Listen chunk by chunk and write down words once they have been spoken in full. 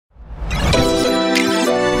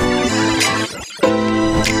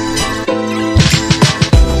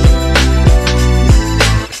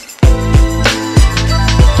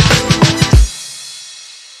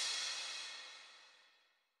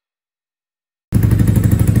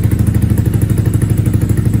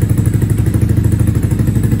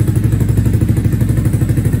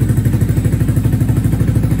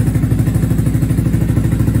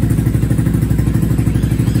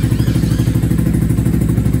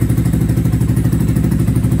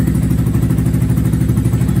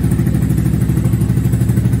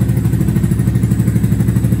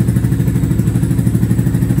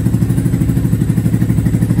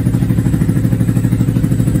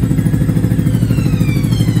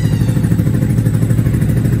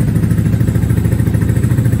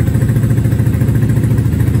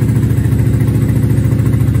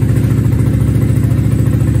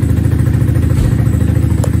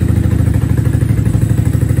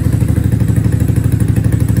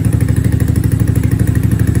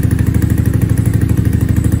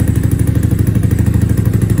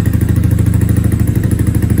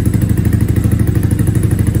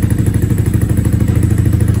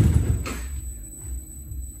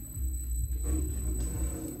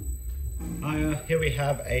we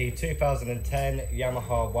have a 2010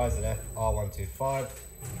 Yamaha YZF-R125.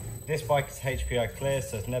 This bike is HPI clear,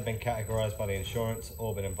 so it's never been categorised by the insurance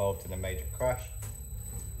or been involved in a major crash.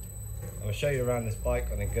 I'm going to show you around this bike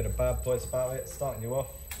on the good and bad points about it. Starting you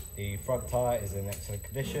off, the front tyre is in excellent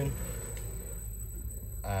condition.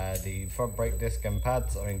 The front brake disc and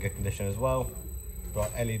pads are in good condition as well.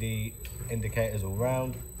 Got LED indicators all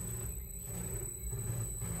round.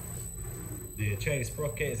 The chain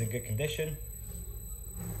sprocket is in good condition.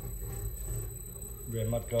 Rear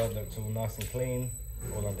mudguard looks all nice and clean.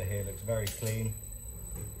 All under here looks very clean.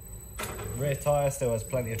 Rear tyre still has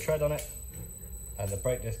plenty of tread on it. And the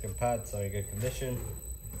brake disc and pads are in good condition.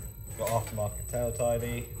 Got aftermarket tail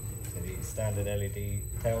tidy, so the standard LED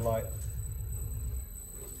tail light.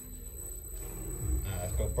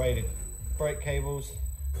 It's got braided brake cables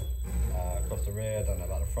across the rear, don't know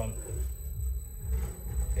about the front.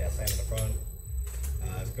 Yeah, same on the front.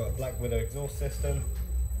 It's got a BlackWidow exhaust system.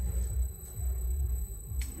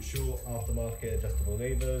 Short aftermarket adjustable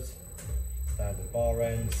levers. Standard bar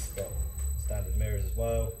ends, got standard mirrors as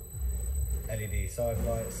well. LED side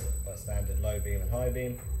lights, got standard low beam and high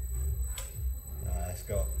beam. It's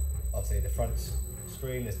got, obviously the front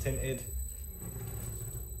screen is tinted.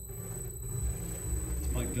 This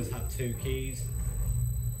bike does have 2 keys.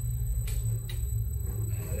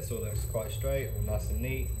 This all looks quite straight, all nice and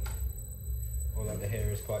neat. All under here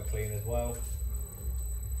is quite clean as well.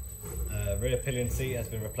 Rear pillion seat has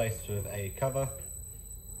been replaced with a cover.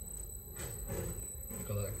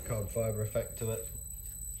 Got that carbon fibre effect to it,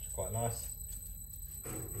 which is quite nice.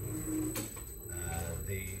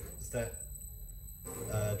 The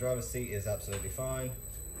driver's seat is absolutely fine.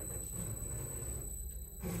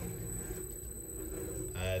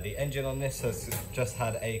 The engine on this has just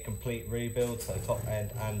had a complete rebuild, so top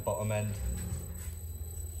end and bottom end.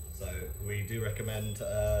 So we do recommend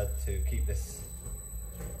to keep this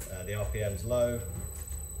the RPMs low.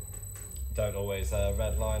 Don't always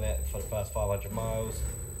redline it for the first 500 miles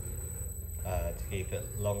to keep it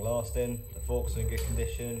long lasting. The forks are in good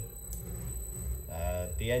condition.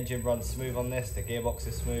 The engine runs smooth on this, the gearbox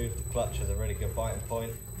is smooth, the clutch has a really good biting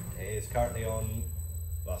point. It is currently on,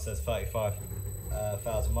 well, it says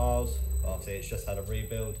 35,000 miles, but obviously it's just had a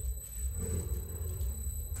rebuild.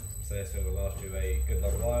 So this thing will last you a good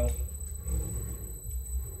long while.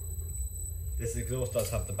 This exhaust does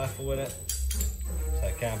have the baffle in it, so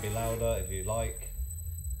it can be louder if you like,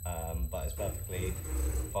 but it's perfectly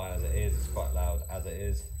fine as it is. It's quite loud as it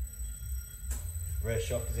is. Rear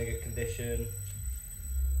shock is in good condition.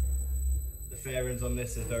 The fairings on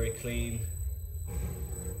this is very clean.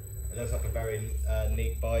 It looks like a very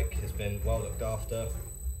neat bike. It's been well looked after.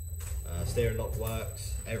 Steering lock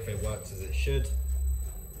works, everything works as it should.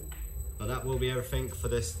 But that will be everything for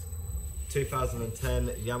this 2010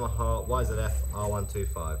 Yamaha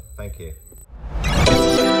YZF-R125. Thank you.